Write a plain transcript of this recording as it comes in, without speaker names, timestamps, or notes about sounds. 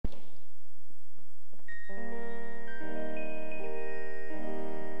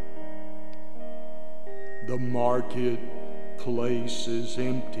The marketplace is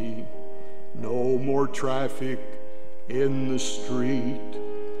empty, no more traffic in the street.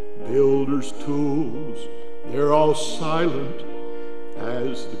 Builders' tools, they're all silent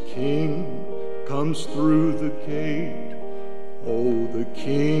as the King comes through the gate. Oh, the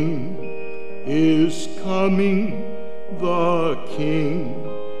King is coming, the King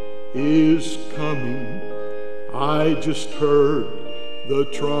is coming. I just heard the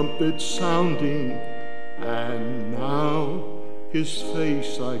trumpet sounding, and now his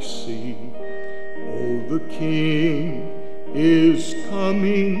face I see. Oh, the King is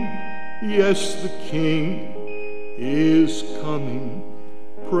coming, yes, the King is coming.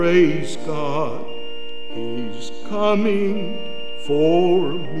 Praise God, he's coming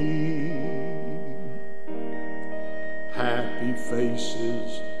for me. Happy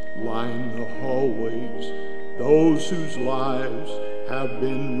faces line the hallways, those whose lives have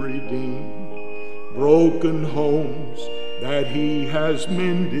been redeemed. Broken homes that he has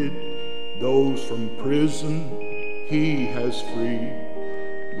mended, those from prison he has freed.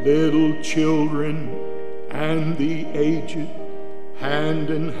 Little children and the aged, hand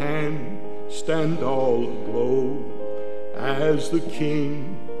in hand stand all aglow, as the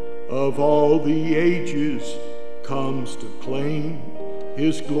King of all the ages comes to claim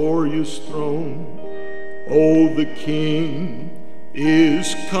his glorious throne. Oh, the King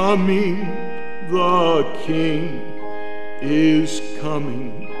is coming, the King is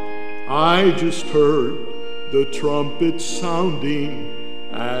coming. I just heard the trumpet sounding,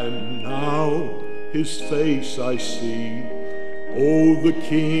 and now his face I see. Oh, the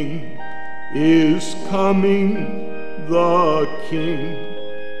King is coming, the King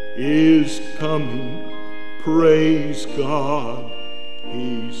is coming. Praise God,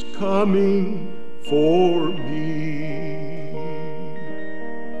 he's coming for me.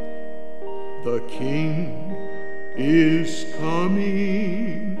 The King is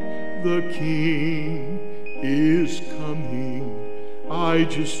coming, the King is coming. I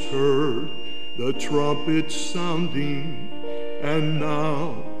just heard the trumpet sounding, and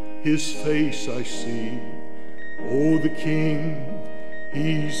now his face I see. Oh, the King,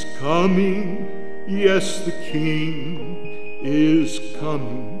 he's coming, yes, the King is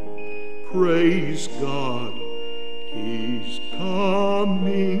coming. Praise God, he's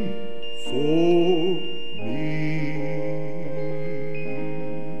coming for me.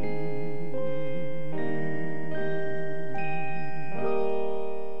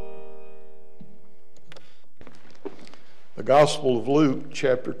 The Gospel of Luke,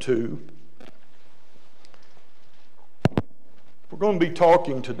 chapter 2. We're going to be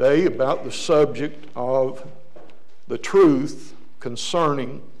talking today about the subject of the truth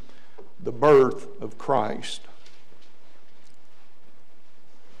concerning the birth of Christ.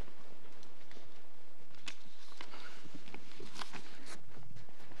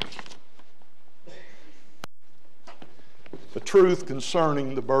 The truth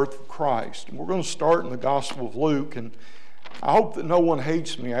concerning the birth of Christ. And we're going to start in the Gospel of Luke, and I hope that no one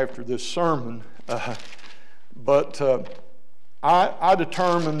hates me after this sermon, but I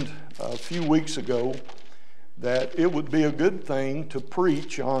determined a few weeks ago that it would be a good thing to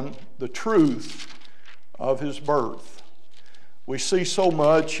preach on the truth of his birth. We see so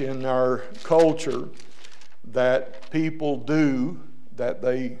much in our culture that people do that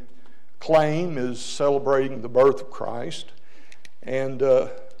they claim is celebrating the birth of Christ, and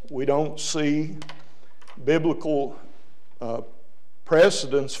we don't see biblical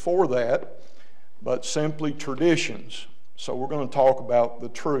precedents for that, but simply traditions. So we're going to talk about the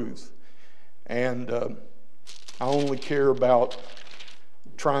truth, and I only care about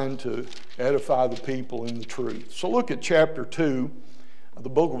trying to edify the people in the truth. So look at chapter 2 of the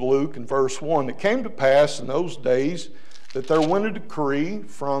book of Luke and verse 1. It came to pass in those days that there went a decree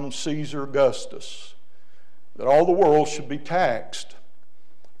from Caesar Augustus that all the world should be taxed.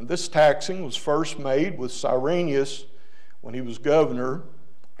 And this taxing was first made with Cyrenius when he was governor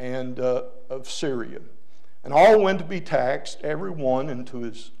of Syria. And all went to be taxed, every one into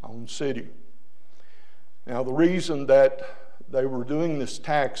his own city. Now, the reason that they were doing this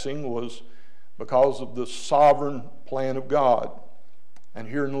taxing was because of the sovereign plan of God. And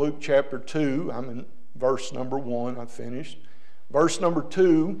here in Luke chapter 2, I'm in verse number 1, I finished. Verse number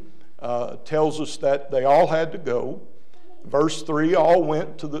 2 tells us that they all had to go. Verse 3, all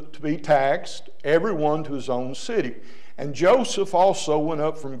went to be taxed, everyone to his own city. And Joseph also went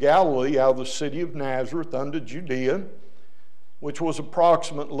up from Galilee out of the city of Nazareth unto Judea, which was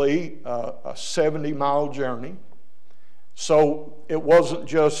approximately a 70-mile journey. So it wasn't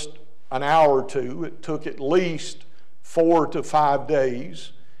just an hour or two. It took at least 4 to 5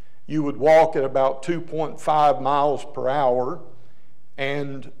 days. You would walk at about 2.5 miles per hour,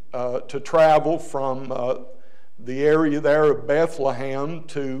 and to travel from the area there of Bethlehem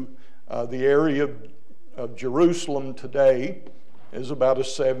to the area of Jerusalem today is about a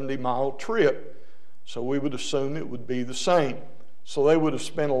 70-mile trip. So we would assume it would be the same. So they would have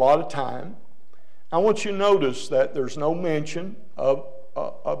spent a lot of time. I want you to notice that there's no mention of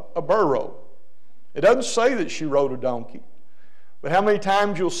a burro. It doesn't say that she rode a donkey. But how many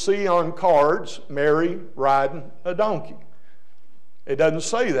times you'll see on cards, Mary riding a donkey? It doesn't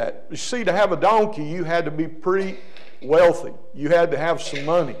say that. You see, to have a donkey, you had to be pretty wealthy. You had to have some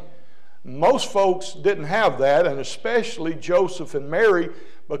money. Most folks didn't have that, and especially Joseph and Mary,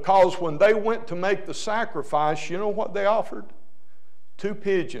 because when they went to make the sacrifice, you know what they offered? 2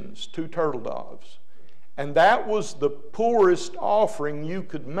 pigeons, 2 turtle doves. And that was the poorest offering you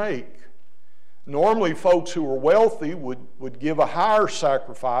could make. Normally, folks who were wealthy would give a higher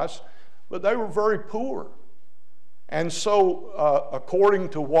sacrifice, but they were very poor. And so, according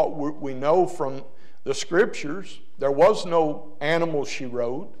to what we know from the Scriptures, there was no animal she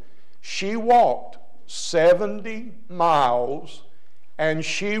rode. She walked 70 miles, and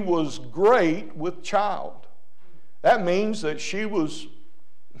she was great with child. That means that she was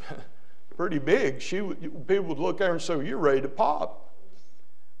pretty big. People would look at her and say, "You're ready to pop."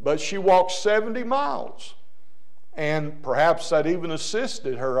 But she walked 70 miles, and perhaps that even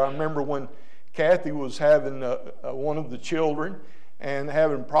assisted her. I remember when Kathy was having one of the children and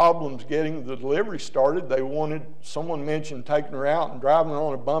having problems getting the delivery started, someone mentioned taking her out and driving her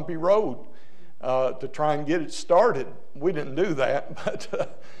on a bumpy road to try and get it started. We didn't do that,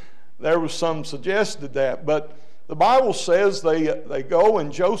 but there was some suggested that. But the Bible says they go,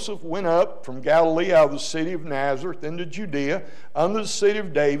 and Joseph went up from Galilee out of the city of Nazareth into Judea under the city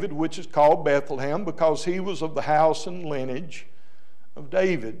of David, which is called Bethlehem, because he was of the house and lineage of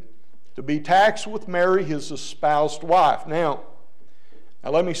David, to be taxed with Mary, his espoused wife. Now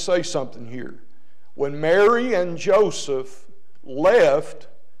let me say something here. When Mary and Joseph left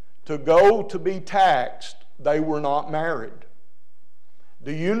to go to be taxed, they were not married.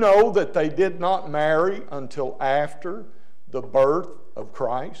 Do you know that they did not marry until after the birth of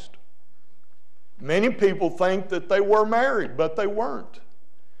Christ? Many people think that they were married, but they weren't,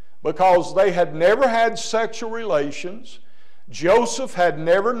 because they had never had sexual relations. Joseph had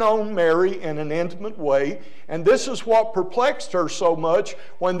never known Mary in an intimate way, and this is what perplexed her so much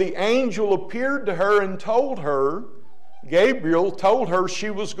when the angel appeared to her and told her, Gabriel told her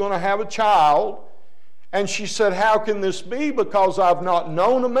she was going to have a child, and she said, "How can this be? Because I've not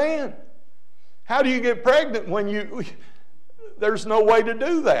known a man." How do you get pregnant when there's no way to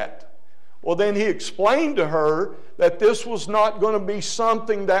do that? Well, then he explained to her that this was not going to be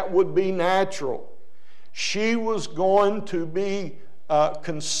something that would be natural. She was going to be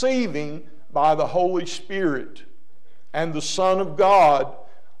conceiving by the Holy Spirit, and the Son of God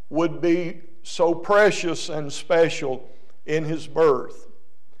would be so precious and special in his birth.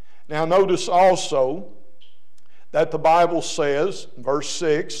 Now notice also that the Bible says, verse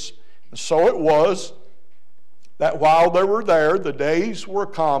 6, "And so it was that while they were there, the days were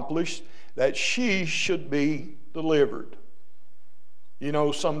accomplished that she should be delivered." You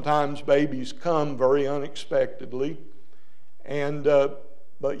know, sometimes babies come very unexpectedly, and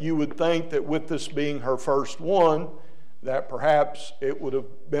but you would think that with this being her first one, that perhaps it would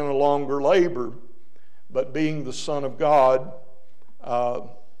have been a longer labor. But being the Son of God,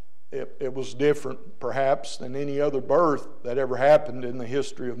 it was different perhaps than any other birth that ever happened in the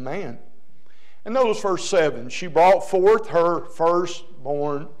history of man. And notice verse 7, "She brought forth her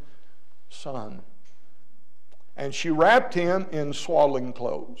firstborn son, and she wrapped him in swaddling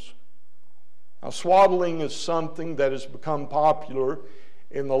clothes." Now, swaddling is something that has become popular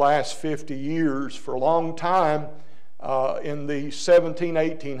in the last 50 years. For a long time, in the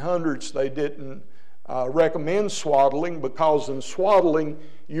 1800s, they didn't recommend swaddling, because in swaddling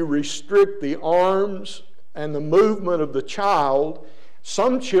you restrict the arms and the movement of the child.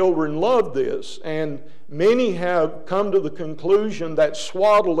 Some children love this, and many have come to the conclusion that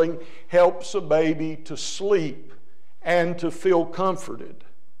swaddling helps a baby to sleep and to feel comforted.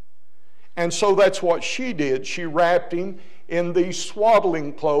 And so that's what she did. She wrapped him in these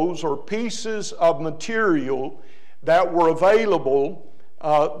swaddling clothes, or pieces of material that were available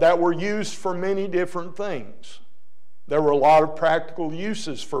that were used for many different things. There were a lot of practical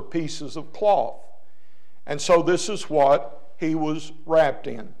uses for pieces of cloth. And so this is what he was wrapped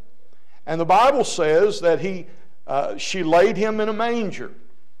in. And the Bible says that she laid him in a manger.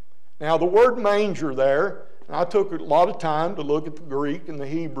 Now the word manger there, and I took a lot of time to look at the Greek and the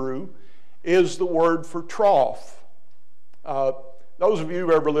Hebrew, is the word for trough. Those of you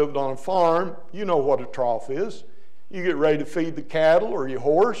who ever lived on a farm, you know what a trough is. You get ready to feed the cattle or your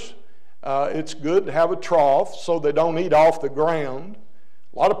horse. It's good to have a trough so they don't eat off the ground.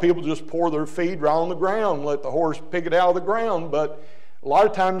 A lot of people just pour their feed right on the ground and let the horse pick it out of the ground, but a lot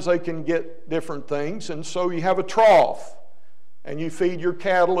of times they can get different things, and so you have a trough, and you feed your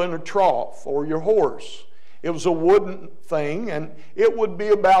cattle in a trough or your horse. It was a wooden thing, and it would be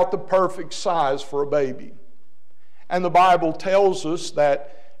about the perfect size for a baby. And the Bible tells us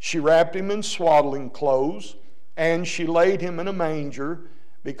that she wrapped him in swaddling clothes, and she laid him in a manger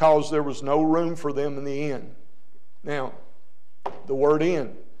because there was no room for them in the inn. Now, the word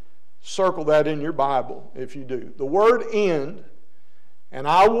inn, circle that in your Bible if you do. The word inn, and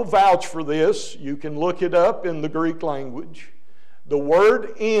I will vouch for this, you can look it up in the Greek language. The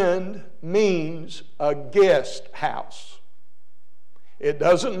word inn means a guest house. It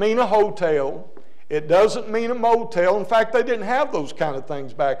doesn't mean a hotel. It doesn't mean a motel. In fact, they didn't have those kind of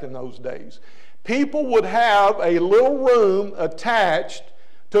things back in those days. People would have a little room attached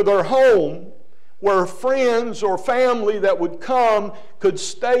to their home where friends or family that would come could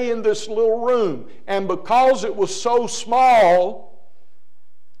stay in this little room. And because it was so small,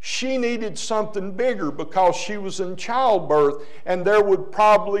 she needed something bigger because she was in childbirth, and there would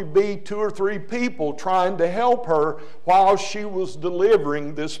probably be 2 or 3 people trying to help her while she was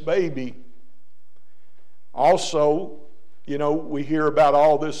delivering this baby. Also, you know, we hear about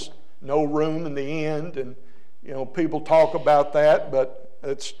all this no room in the end, and you know, people talk about that, but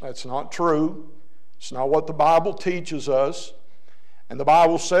that's not true. It's not what the Bible teaches us. And the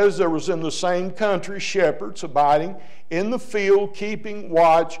Bible says there was in the same country shepherds abiding in the field, keeping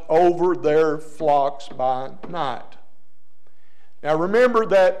watch over their flocks by night. Now remember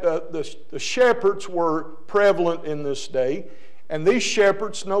that the shepherds were prevalent in this day, and these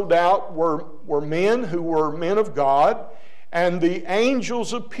shepherds no doubt were men who were men of God, and the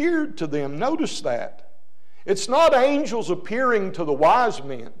angels appeared to them. Notice that. It's not angels appearing to the wise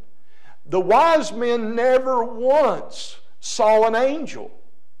men. The wise men never once saw an angel.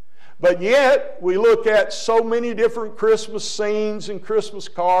 But yet, we look at so many different Christmas scenes and Christmas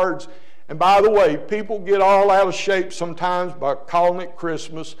cards. And by the way, people get all out of shape sometimes by calling it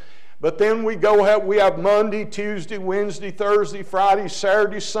Christmas. But then we have Monday, Tuesday, Wednesday, Thursday, Friday,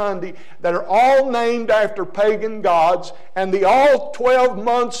 Saturday, Sunday that are all named after pagan gods, and the all 12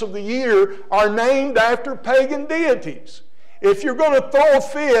 months of the year are named after pagan deities. If you're going to throw a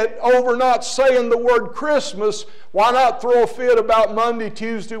fit over not saying the word Christmas, why not throw a fit about Monday,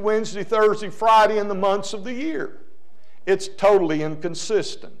 Tuesday, Wednesday, Thursday, Friday, and the months of the year? It's totally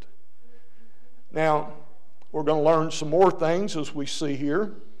inconsistent. Now, we're going to learn some more things as we see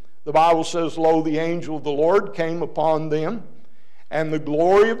here. The Bible says, "Lo, the angel of the Lord came upon them, and the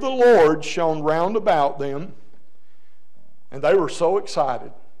glory of the Lord shone round about them." And they were so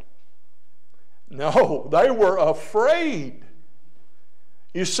excited. No, they were afraid.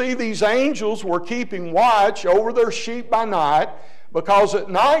 You see, these angels were keeping watch over their sheep by night, because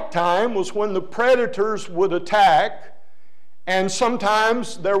at nighttime was when the predators would attack, and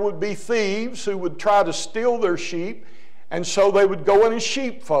sometimes there would be thieves who would try to steal their sheep, and so they would go in a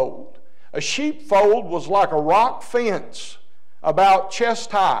sheepfold. A sheepfold was like a rock fence about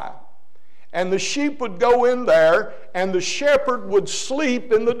chest high, and the sheep would go in there, and the shepherd would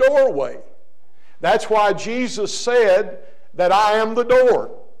sleep in the doorway. That's why Jesus said that I am the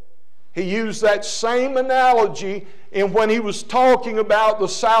door. He used that same analogy in when he was talking about the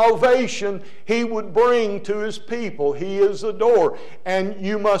salvation he would bring to his people. He is the door, and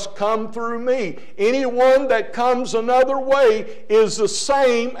you must come through me. Anyone that comes another way is the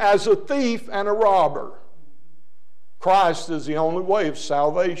same as a thief and a robber. Christ is the only way of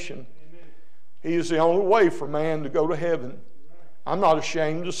salvation. He is the only way for man to go to heaven. I'm not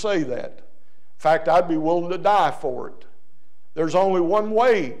ashamed to say that. In fact, I'd be willing to die for it. There's only one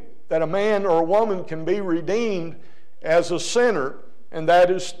way that a man or a woman can be redeemed as a sinner, and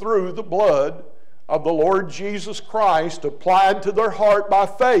that is through the blood of the Lord Jesus Christ applied to their heart by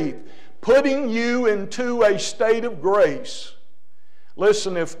faith, putting you into a state of grace.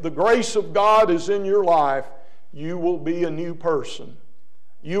 Listen, if the grace of God is in your life, you will be a new person.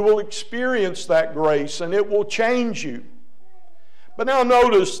 You will experience that grace, and it will change you. But now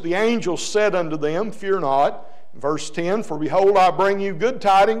notice, the angel said unto them, "Fear not." Verse 10, "For behold, I bring you good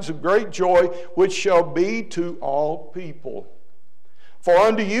tidings of great joy, which shall be to all people. For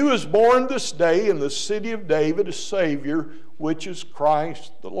unto you is born this day in the city of David a Savior, which is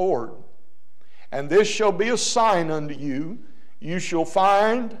Christ the Lord. And this shall be a sign unto you, you shall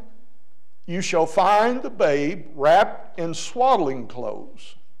find the babe wrapped in swaddling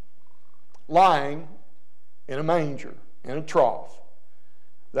clothes, lying in a manger, in a trough."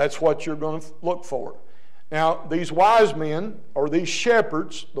 That's what you're going to look for. Now, these wise men, or these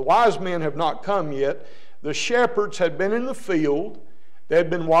shepherds, the wise men have not come yet. The shepherds had been in the field. They had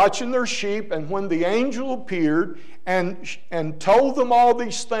been watching their sheep, and when the angel appeared and told them all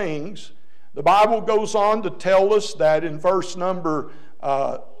these things, the Bible goes on to tell us that in verse number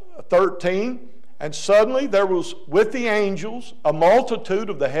 13, and suddenly there was with the angels a multitude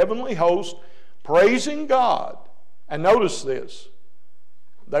of the heavenly host praising God. And notice this,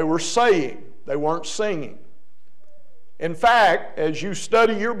 they were saying, they weren't singing. In fact, as you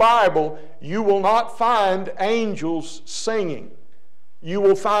study your Bible, you will not find angels singing. You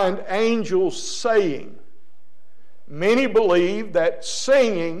will find angels saying. Many believe that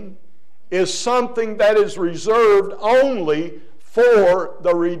singing is something that is reserved only for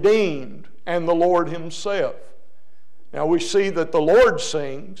the redeemed and the Lord Himself. Now we see that the Lord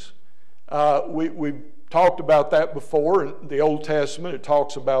sings. We've talked about that before in the Old Testament. It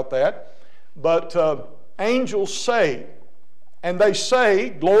talks about that. But angels say, and they say,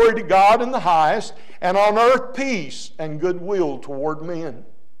 "Glory to God in the highest, and on earth peace and goodwill toward men."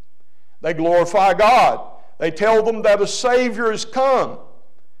 They glorify God. They tell them that a Savior has come.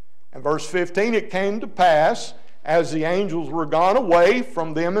 And verse 15, it came to pass, as the angels were gone away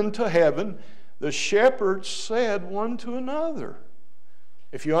from them into heaven, the shepherds said one to another.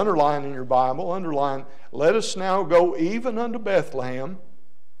 If you underline in your Bible, underline, "Let us now go even unto Bethlehem,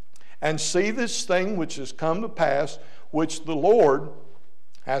 and see this thing which has come to pass, which the Lord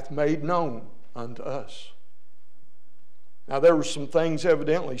hath made known unto us." Now there were some things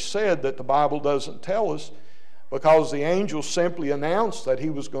evidently said that the Bible doesn't tell us, because the angel simply announced that He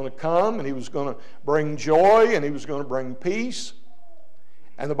was going to come and He was going to bring joy and He was going to bring peace.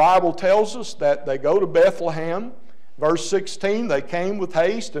 And the Bible tells us that they go to Bethlehem. Verse 16, they came with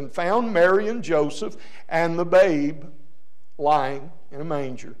haste and found Mary and Joseph and the babe lying in a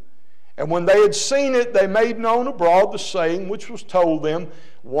manger. And when they had seen it, they made known abroad the saying which was told them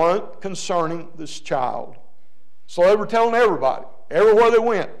concerning this child. So they were telling everybody, everywhere they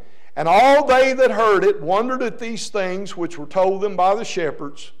went. And all they that heard it wondered at these things which were told them by the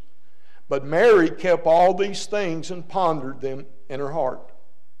shepherds. But Mary kept all these things and pondered them in her heart.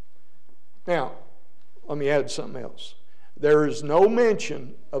 Now, let me add something else. There is no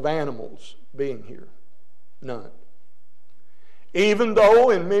mention of animals being here. None. Even though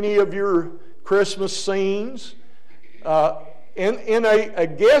in many of your Christmas scenes, in a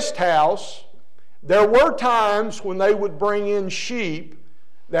guest house, there were times when they would bring in sheep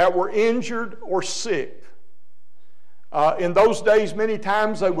that were injured or sick. In those days, many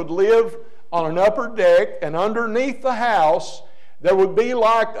times they would live on an upper deck, and underneath the house there would be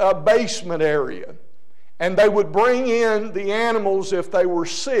like a basement area. And they would bring in the animals if they were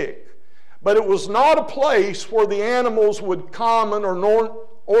sick. But it was not a place where the animals would common or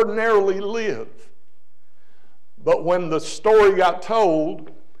ordinarily live. But when the story got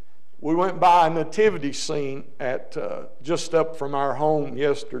told, we went by a nativity scene at just up from our home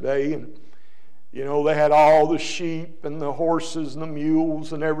yesterday, and you know, they had all the sheep and the horses and the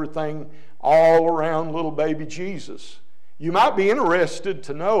mules and everything all around little baby Jesus. You might be interested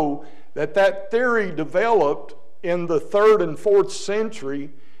to know that that theory developed in the 3rd and 4th century,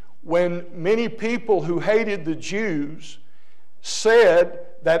 when many people who hated the Jews said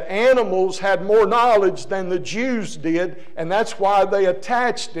that animals had more knowledge than the Jews did, and that's why they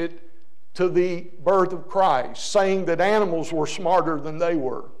attached it to the birth of Christ, saying that animals were smarter than they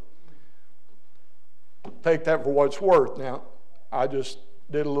were. Take that for what it's worth. Now, I just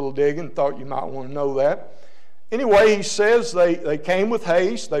did a little digging, thought you might want to know that. Anyway, he says they came with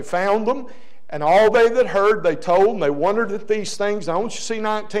haste, they found them, and all they that heard they told, and they wondered at these things. Now I want you to see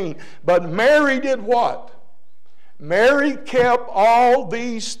 19. But Mary did what? Mary kept all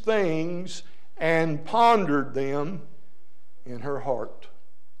these things and pondered them in her heart.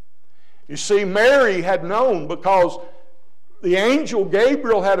 You see, Mary had known, because the angel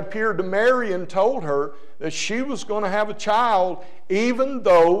Gabriel had appeared to Mary and told her that she was going to have a child, even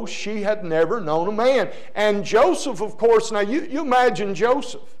though she had never known a man. And Joseph, of course, now you imagine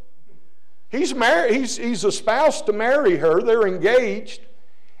Joseph. He's married, he's espoused to marry her, they're engaged,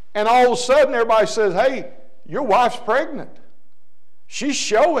 and all of a sudden everybody says, "Hey, your wife's pregnant. She's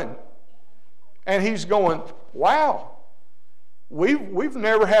showing." And he's going, "Wow, we've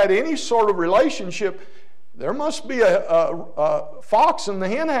never had any sort of relationship. There must be a fox in the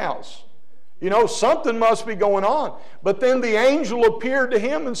hen house. You know, something must be going on." But then the angel appeared to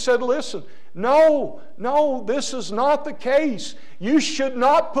him and said, "Listen, no, this is not the case. You should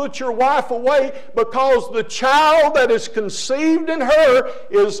not put your wife away, because the child that is conceived in her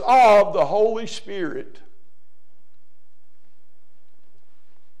is of the Holy Spirit."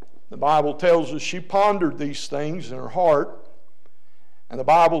 The Bible tells us she pondered these things in her heart. And the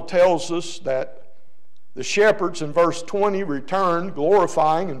Bible tells us that the shepherds in verse 20 returned,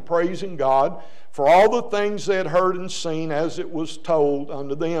 glorifying and praising God for all the things they had heard and seen as it was told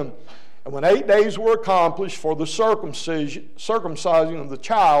unto them. And when 8 days were accomplished for the circumcising of the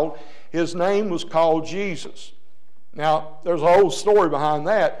child, his name was called Jesus. Now, there's a whole story behind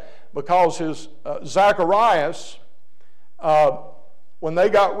that, because his Zacharias, when they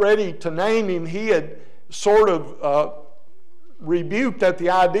got ready to name him, he had sort of rebuked at the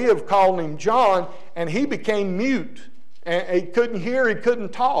idea of calling him John, and he became mute. And he couldn't hear, he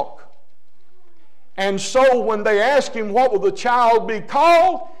couldn't talk. And so when they asked him, what will the child be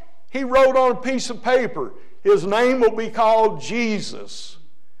called? He wrote on a piece of paper, his name will be called Jesus.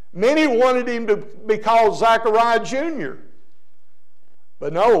 Many wanted him to be called Zachariah Jr.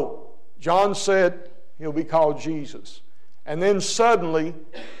 But no, John said he'll be called Jesus. And then suddenly,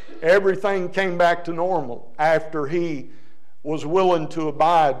 everything came back to normal after he was willing to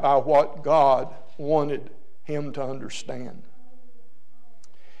abide by what God wanted him to understand.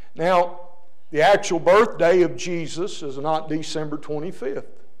 Now, the actual birthday of Jesus is not December 25th.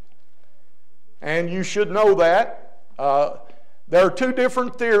 And you should know that. There are two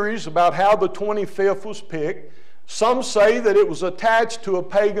different theories about how the 25th was picked. Some say that it was attached to a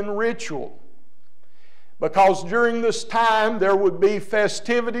pagan ritual, because during this time there would be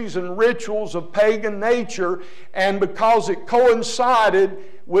festivities and rituals of pagan nature, and because it coincided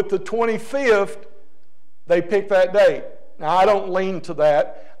with the 25th, they picked that date. Now, I don't lean to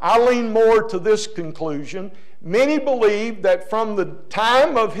that. I lean more to this conclusion. Many believe that from the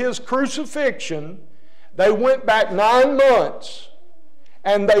time of his crucifixion, they went back 9 months,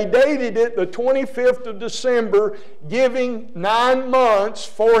 and they dated it the 25th of December, giving 9 months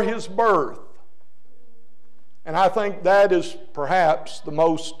for his birth. And I think that is perhaps the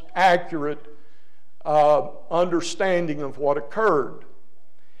most accurate understanding of what occurred.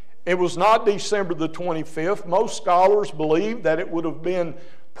 It was not December the 25th. Most scholars believe that it would have been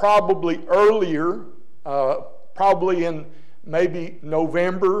probably earlier, probably in maybe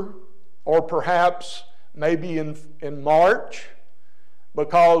November, or perhaps maybe in March,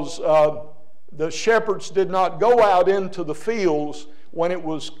 because the shepherds did not go out into the fields when it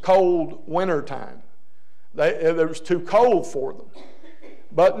was cold wintertime. It was too cold for them.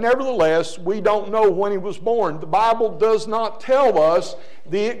 But nevertheless, we don't know when he was born. The Bible does not tell us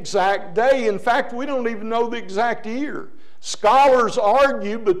the exact day. In fact, we don't even know the exact year. Scholars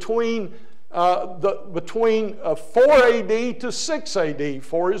argue between 4 AD to 6 AD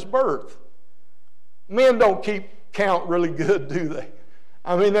for his birth. Men don't keep count really good, do they?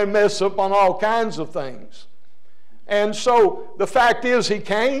 I mean, they mess up on all kinds of things. And so the fact is, he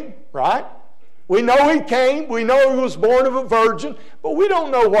came, right? We know he came. We know he was born of a virgin, but we don't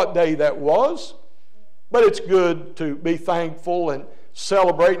know what day that was. But it's good to be thankful and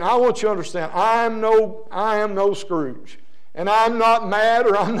celebrate. And I want you to understand, I am no Scrooge. And I'm not mad,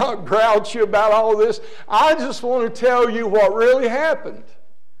 or I'm not grouchy about all this. I just want to tell you what really happened,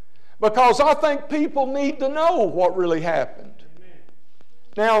 because I think people need to know what really happened. Amen.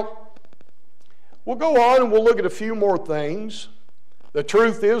 Now, we'll go on and we'll look at a few more things. The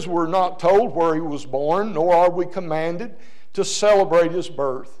truth is, we're not told where he was born, nor are we commanded to celebrate his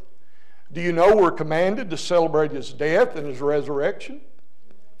birth. Do you know we're commanded to celebrate his death and his resurrection?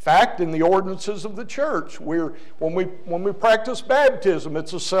 In fact, in the ordinances of the church, when we practice baptism,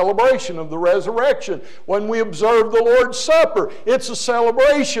 it's a celebration of the resurrection. When we observe the Lord's Supper, it's a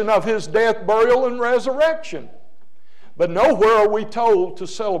celebration of his death, burial, and resurrection. But nowhere are we told to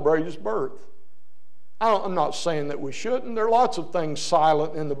celebrate his birth. I'm not saying that we shouldn't. There are lots of things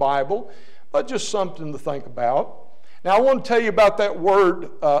silent in the Bible, but just something to think about. Now, I want to tell you about that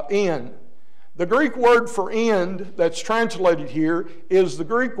word, end. The Greek word for end that's translated here is the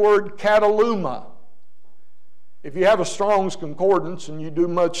Greek word kataluma. If you have a Strong's Concordance and you do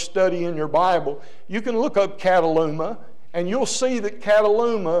much study in your Bible, you can look up kataluma, and you'll see that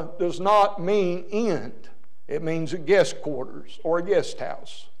kataluma does not mean end. It means a guest quarters or a guest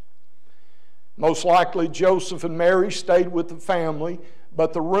house. Most likely Joseph and Mary stayed with the family,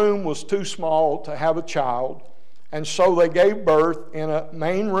 but the room was too small to have a child, and so they gave birth in a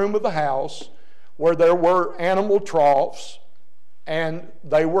main room of the house where there were animal troughs, and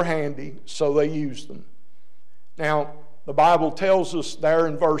they were handy, so they used them. Now, the Bible tells us there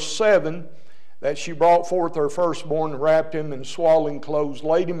in verse 7 that she brought forth her firstborn and wrapped him in swaddling clothes,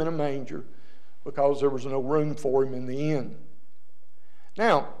 laid him in a manger, because there was no room for him in the inn.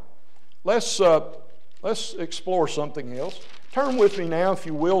 Now, let's explore something else. Turn with me now, if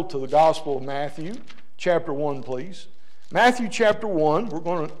you will, to the Gospel of Matthew, chapter 1, please. Matthew chapter 1, we're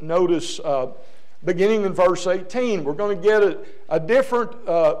going to notice beginning in verse 18, we're going to get a different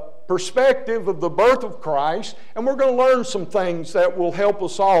perspective of the birth of Christ, and we're going to learn some things that will help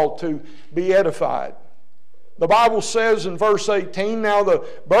us all to be edified. The Bible says in verse 18, "Now the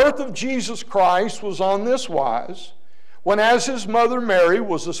birth of Jesus Christ was on this wise, when as his mother Mary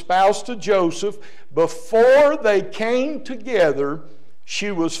was espoused to Joseph, before they came together,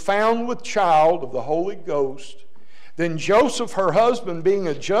 she was found with child of the Holy Ghost. Then Joseph, her husband, being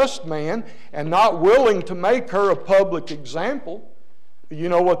a just man and not willing to make her a public example," you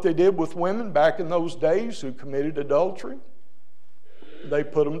know what they did with women back in those days who committed adultery? They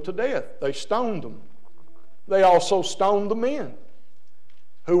put them to death. They stoned them. They also stoned the men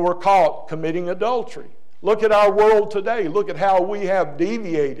who were caught committing adultery. Look at our world today. Look at how we have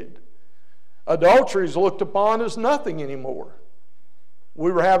deviated. Adultery is looked upon as nothing anymore.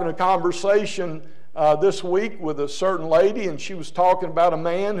 We were having a conversation this week with a certain lady, and she was talking about a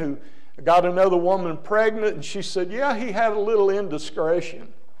man who got another woman pregnant, and she said, "Yeah, he had a little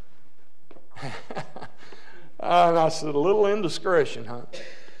indiscretion." And I said, "A little indiscretion, huh?"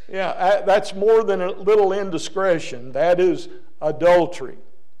 Yeah, that's more than a little indiscretion. That is adultery.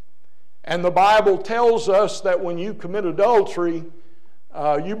 And the Bible tells us that when you commit adultery,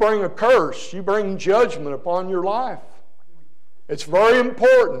 you bring a curse, you bring judgment upon your life. It's very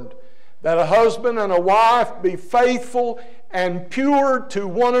important that a husband and a wife be faithful and pure to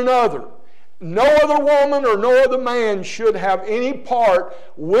one another. No other woman or no other man should have any part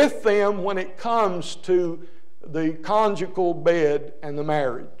with them when it comes to the conjugal bed and the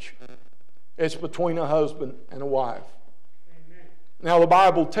marriage. It's between a husband and a wife. Amen. Now the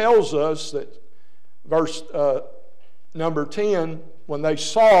Bible tells us that verse number 10, when they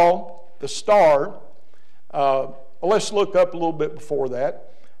saw the star, let's look up a little bit before that.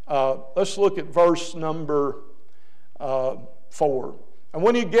 Let's look at verse number 4. "And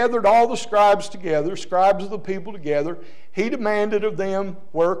when he gathered all the scribes together, scribes of the people together, he demanded of them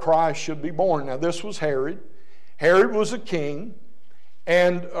where Christ should be born." Now this was Herod. Herod was a king,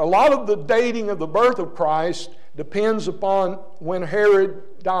 and a lot of the dating of the birth of Christ depends upon when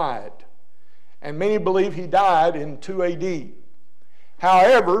Herod died. And many believe he died in 2 AD.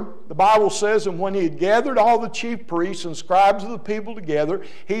 However, the Bible says, "And when he had gathered all the chief priests and scribes of the people together,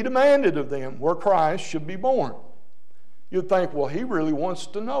 he demanded of them where Christ should be born." You'd think, well, he really wants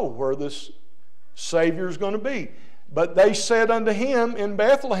to know where this Savior is going to be. "But they said unto him, In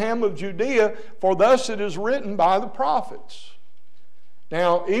Bethlehem of Judea, for thus it is written by the prophets."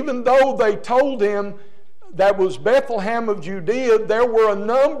 Now, even though they told him that was Bethlehem of Judea, there were a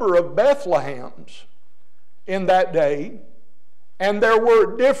number of Bethlehems in that day. And there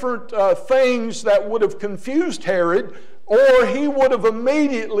were different things that would have confused Herod, or he would have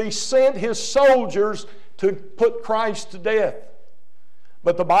immediately sent his soldiers to put Christ to death.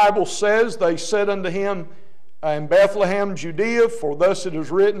 But the Bible says, "They said unto him, In Bethlehem, Judea, for thus it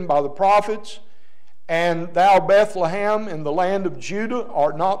is written by the prophets, And thou, Bethlehem, in the land of Judah,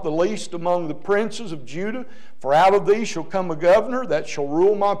 art not the least among the princes of Judah, for out of thee shall come a governor that shall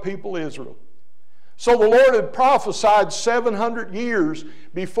rule my people Israel." So the Lord had prophesied 700 years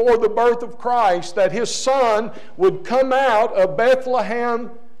before the birth of Christ that his son would come out of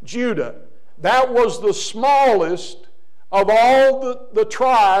Bethlehem, Judah. That was the smallest of all the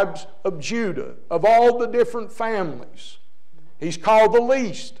tribes of Judah, of all the different families. He's called the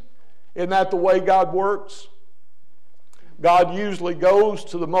least. Isn't that the way God works? God usually goes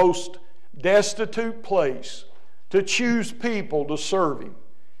to the most destitute place to choose people to serve him.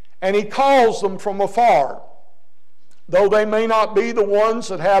 And he calls them from afar. Though they may not be the ones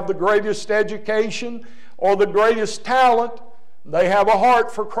that have the greatest education or the greatest talent, they have a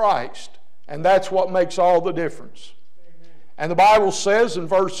heart for Christ. And that's what makes all the difference. Amen. And the Bible says in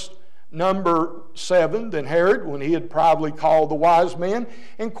verse number 7, "Then Herod, when he had privately called the wise men,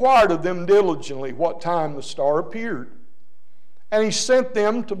 inquired of them diligently what time the star appeared. And he sent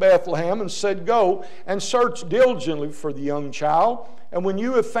them to Bethlehem and said, Go and search diligently for the young child, and when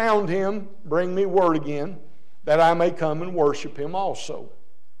you have found him, bring me word again, that I may come and worship him also.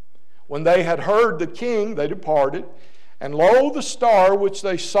 When they had heard the king, they departed. And lo, the star which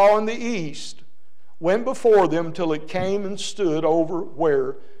they saw in the east went before them till it came and stood over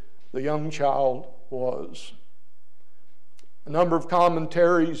where the young child was." A number of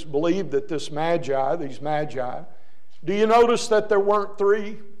commentaries believe that these magi, do you notice that there weren't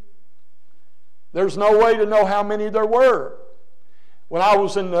 3? There's no way to know how many there were. When I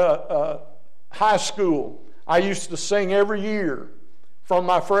was in high school, I used to sing every year from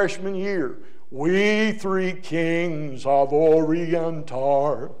my freshman year, "We 3 kings of Orient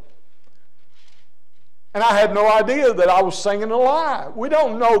are." And I had no idea that I was singing a lie. We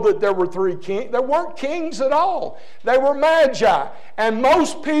don't know that there were 3 kings. There weren't kings at all. They were magi. And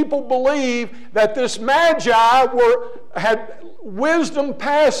most people believe that this magi had wisdom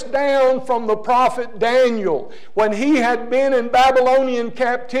passed down from the prophet Daniel. When he had been in Babylonian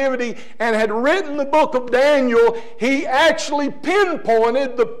captivity and had written the book of Daniel, he actually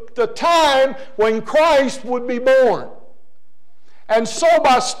pinpointed the time when Christ would be born. And so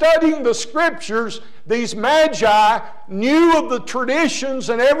by studying the Scriptures, these magi knew of the traditions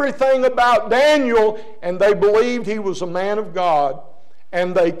and everything about Daniel, and they believed he was a man of God.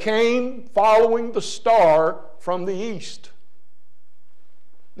 And they came following the star from the east.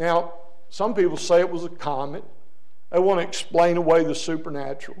 Now, some people say it was a comet. They want to explain away the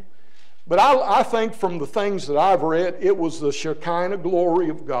supernatural. But I think from the things that I've read, it was the Shekinah glory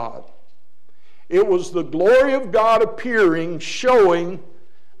of God. It was the glory of God appearing, showing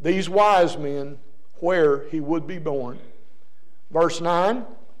these wise men where he would be born. Verse 9,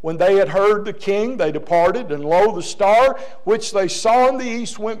 when they had heard the king, they departed, and lo, the star which they saw in the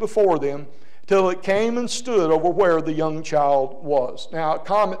east went before them, till it came and stood over where the young child was. Now, a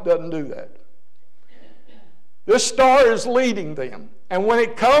comet doesn't do that. This star is leading them. And when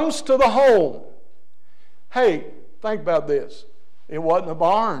it comes to the home, hey, think about this. It wasn't a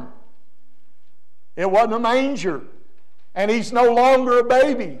barn. It wasn't a manger. And he's no longer a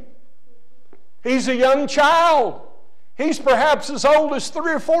baby. He's a young child. He's perhaps as old as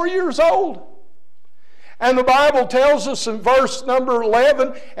 3 or 4 years old. And the Bible tells us in verse number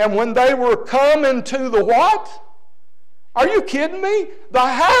 11, and when they were come into the what? Are you kidding me? The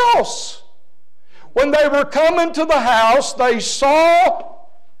house. When they were coming to the house, they saw,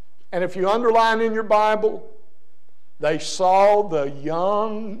 and if you underline in your Bible, they saw the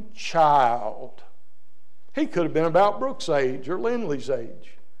young child. He could have been about Brooke's age or Lindley's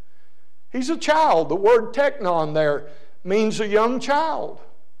age. He's a child. The word teknon there means a young child.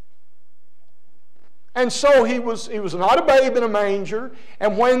 And so he was not a babe in a manger.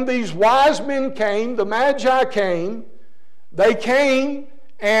 And when these wise men came, the magi came, they came,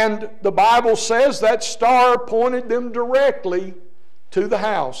 and the Bible says that star pointed them directly to the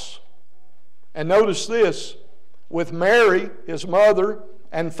house. And notice this, with Mary, his mother,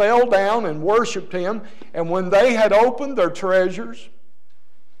 and fell down and worshiped him. And when they had opened their treasures,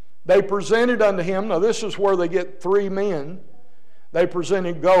 they presented unto him. Now this is where they get 3 men. They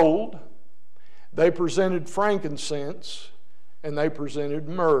presented gold, they presented frankincense, and they presented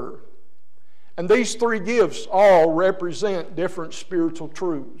myrrh. And these 3 gifts all represent different spiritual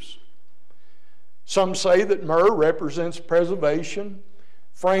truths. Some say that myrrh represents preservation.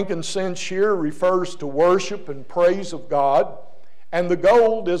 Frankincense here refers to worship and praise of God. And the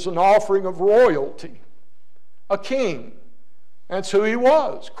gold is an offering of royalty, a king. That's who he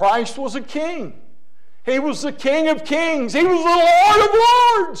was. Christ was a king. He was the King of kings. He was the Lord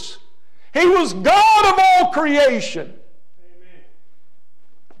of lords. He was God of all creation. Amen.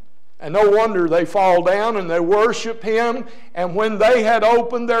 And no wonder they fall down and they worship him. And when they had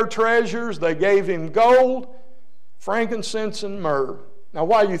opened their treasures, they gave him gold, frankincense, and myrrh. Now,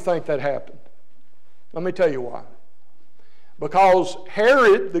 why do you think that happened? Let me tell you why. Because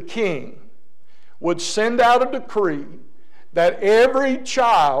Herod the king would send out a decree that every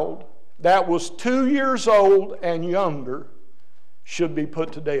child that was 2 years old and younger should be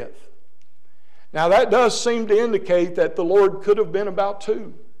put to death. Now that does seem to indicate that the Lord could have been about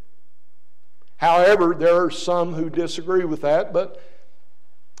 2. However, there are some who disagree with that, but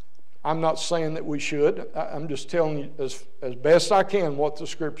I'm not saying that we should. I'm just telling you as best I can what the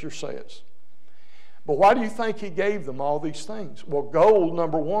Scripture says. But why do you think he gave them all these things? Well, gold,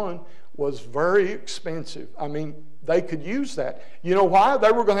 number one, was very expensive. I mean, they could use that. You know why?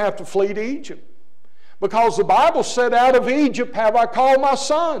 They were going to have to flee to Egypt. Because the Bible said, out of Egypt have I called my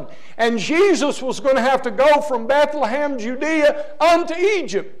son. And Jesus was going to have to go from Bethlehem, Judea, unto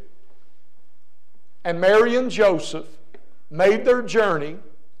Egypt. And Mary and Joseph made their journey,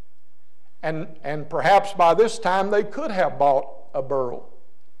 and perhaps by this time they could have bought a beryl,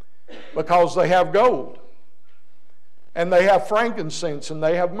 because they have gold, and they have frankincense, and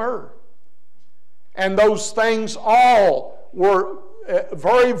they have myrrh. And those things all were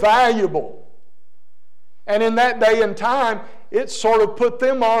very valuable. And in that day and time, it sort of put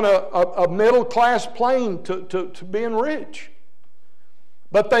them on a middle-class plane to being rich.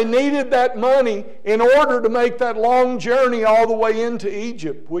 But they needed that money in order to make that long journey all the way into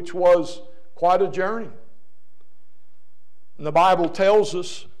Egypt, which was quite a journey. And the Bible tells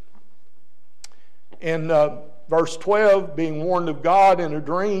us in verse 12, being warned of God in a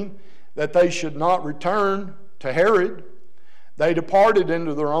dream that they should not return to Herod, they departed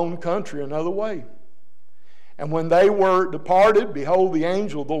into their own country another way. And when they were departed, behold, the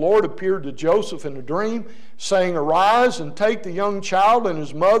angel of the Lord appeared to Joseph in a dream, saying, Arise and take the young child and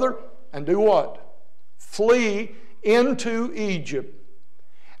his mother, and do what? Flee into Egypt.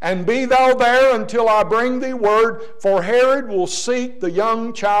 And be thou there until I bring thee word, for Herod will seek the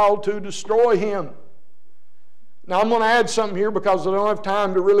young child to destroy him. Now I'm going to add something here because I don't have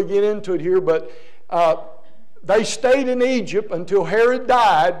time to really get into it here, but they stayed in Egypt until Herod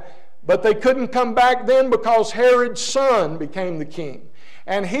died, but they couldn't come back then because Herod's son became the king.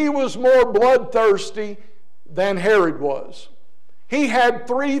 And he was more bloodthirsty than Herod was. He had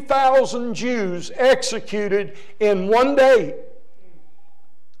 3,000 Jews executed in one day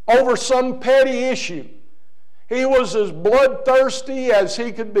over some petty issue. He was as bloodthirsty as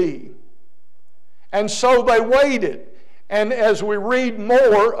he could be. And so they waited. And as we read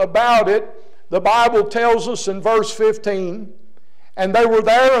more about it, the Bible tells us in verse 15, and they were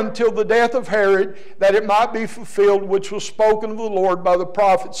there until the death of Herod, that it might be fulfilled which was spoken of the Lord by the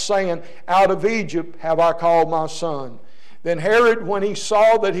prophet, saying, Out of Egypt have I called my son. Then Herod, when he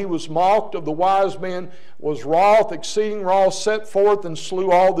saw that he was mocked of the wise men, was wroth, exceeding wroth, set forth and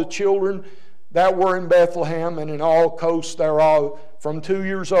slew all the children that were in Bethlehem and in all coasts thereof, from 2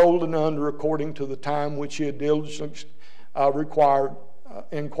 years old and under, according to the time which he had diligently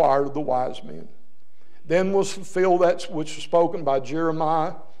inquired of the wise men. Then was fulfilled that which was spoken by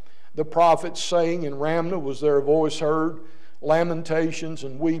Jeremiah the prophet, saying, In Ramah was there a voice heard, lamentations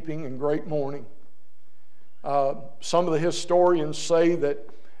and weeping and great mourning. Some of the historians say that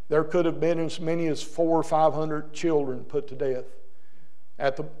there could have been as many as 400 or 500 children put to death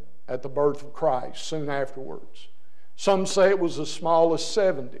at the birth of Christ soon afterwards. Some say it was as small as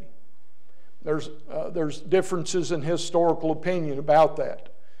 70. There's differences in historical opinion about that.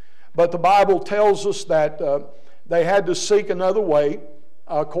 But the Bible tells us that they had to seek another way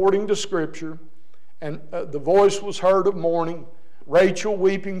according to Scripture. And the voice was heard of mourning, Rachel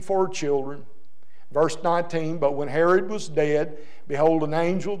weeping for her children. Verse 19, But when Herod was dead, behold, an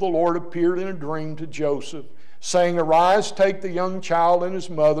angel of the Lord appeared in a dream to Joseph, saying, Arise, take the young child and his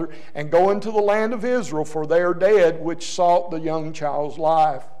mother, and go into the land of Israel, for they are dead which sought the young child's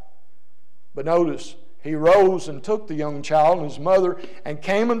life. But notice, he rose and took the young child and his mother, and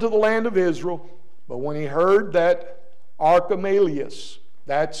came into the land of Israel. But when he heard that Archelaus,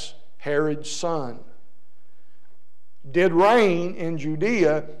 that's Herod's son, did reign in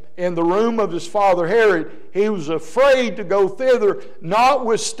Judea in the room of his father Herod, he was afraid to go thither.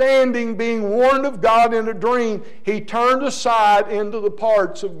 Notwithstanding being warned of God in a dream, he turned aside into the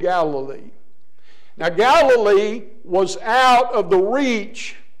parts of Galilee. Now Galilee was out of the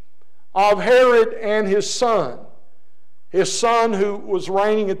reach of Herod and his son. His son, who was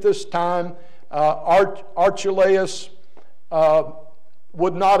reigning at this time, Archelaus,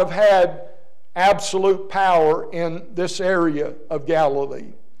 would not have had absolute power in this area of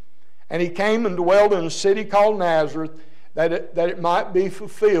Galilee. And he came and dwelled in a city called Nazareth, that it might be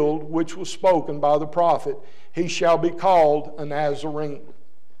fulfilled, which was spoken by the prophet, He shall be called a Nazarene.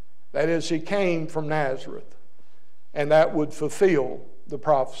 That is, he came from Nazareth, and that would fulfill the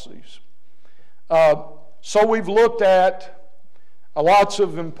prophecies. So we've looked at lots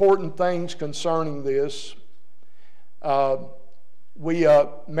of important things concerning this. Mary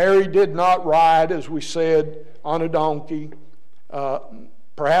did not ride, as we said, on a donkey.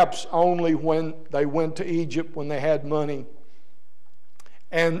 Perhaps only when they went to Egypt when they had money.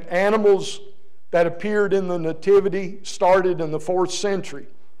 And animals that appeared in the Nativity started in the 4th century.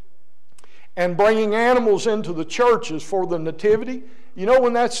 And bringing animals into the churches for the Nativity, you know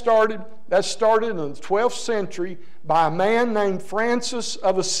when that started? That started in the 12th century by a man named Francis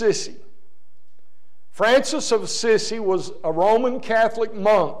of Assisi. Francis of Assisi was a Roman Catholic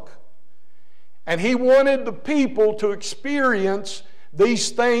monk. And he wanted the people to experience these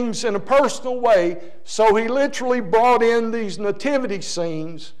things in a personal way, so he literally brought in these nativity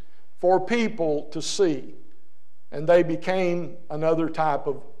scenes for people to see. And they became another type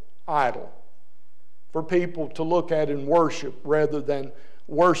of idol for people to look at and worship rather than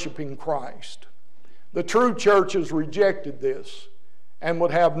worshiping Christ. The true church has rejected this and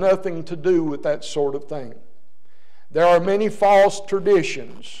would have nothing to do with that sort of thing. There are many false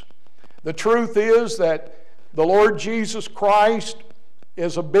traditions. The truth is that the Lord Jesus Christ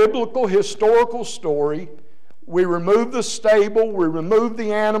is a biblical, historical story. We remove the stable, we remove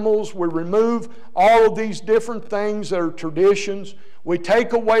the animals, we remove all of these different things that are traditions. We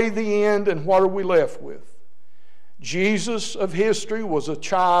take away the end, and what are we left with? Jesus of history was a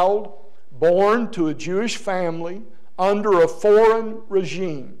child born to a Jewish family under a foreign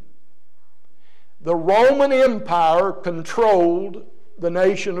regime. The Roman Empire controlled the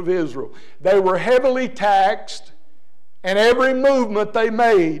nation of Israel. They were heavily taxed, and every movement they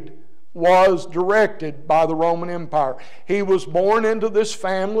made was directed by the Roman Empire. He was born into this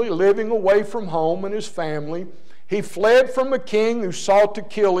family, living away from home and his family. He fled from a king who sought to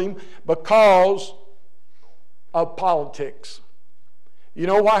kill him because of politics. You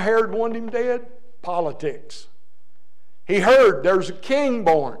know why Herod wanted him dead? Politics. He heard there's a king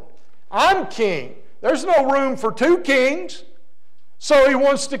born. I'm king. There's no room for two kings. So he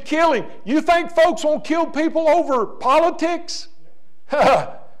wants to kill him. You think folks won't kill people over politics?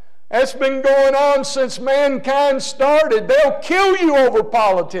 That's been going on since mankind started. They'll kill you over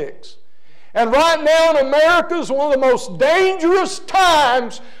politics. And right now in America is one of the most dangerous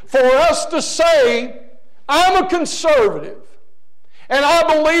times for us to say, I'm a conservative. And I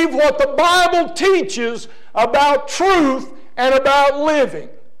believe what the Bible teaches about truth and about living.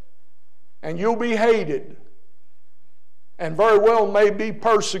 And you'll be hated. And very well may be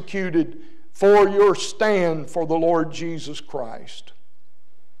persecuted for your stand for the Lord Jesus Christ.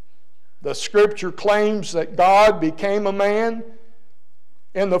 The Scripture claims that God became a man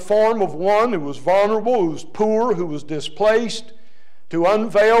in the form of one who was vulnerable, who was poor, who was displaced, to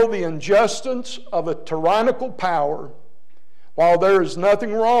unveil the injustice of a tyrannical power. While there is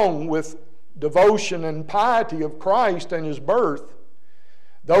nothing wrong with devotion and piety of Christ and His birth,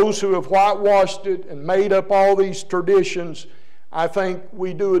 those who have whitewashed it and made up all these traditions, I think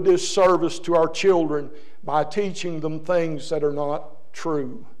we do a disservice to our children by teaching them things that are not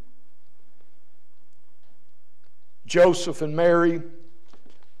true. Joseph and Mary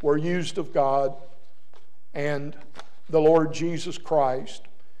were used of God, and the Lord Jesus Christ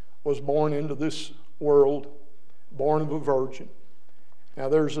was born into this world, born of a virgin. Now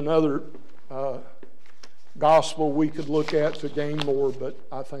there's another gospel we could look at to gain more, but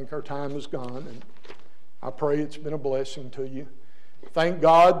I think our time is gone, and I pray it's been a blessing to you. Thank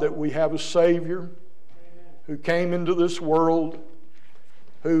God that we have a Savior who came into this world,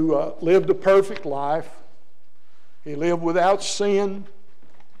 who lived a perfect life. He lived without sin.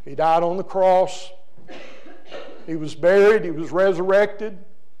 He died on the cross. He was buried. He was resurrected.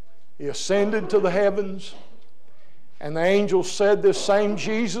 He ascended to the heavens. And the angel said, this same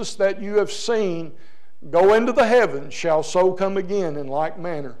Jesus that you have seen go into the heavens shall so come again in like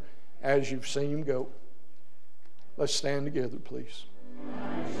manner as you've seen Him go. Let's stand together, please.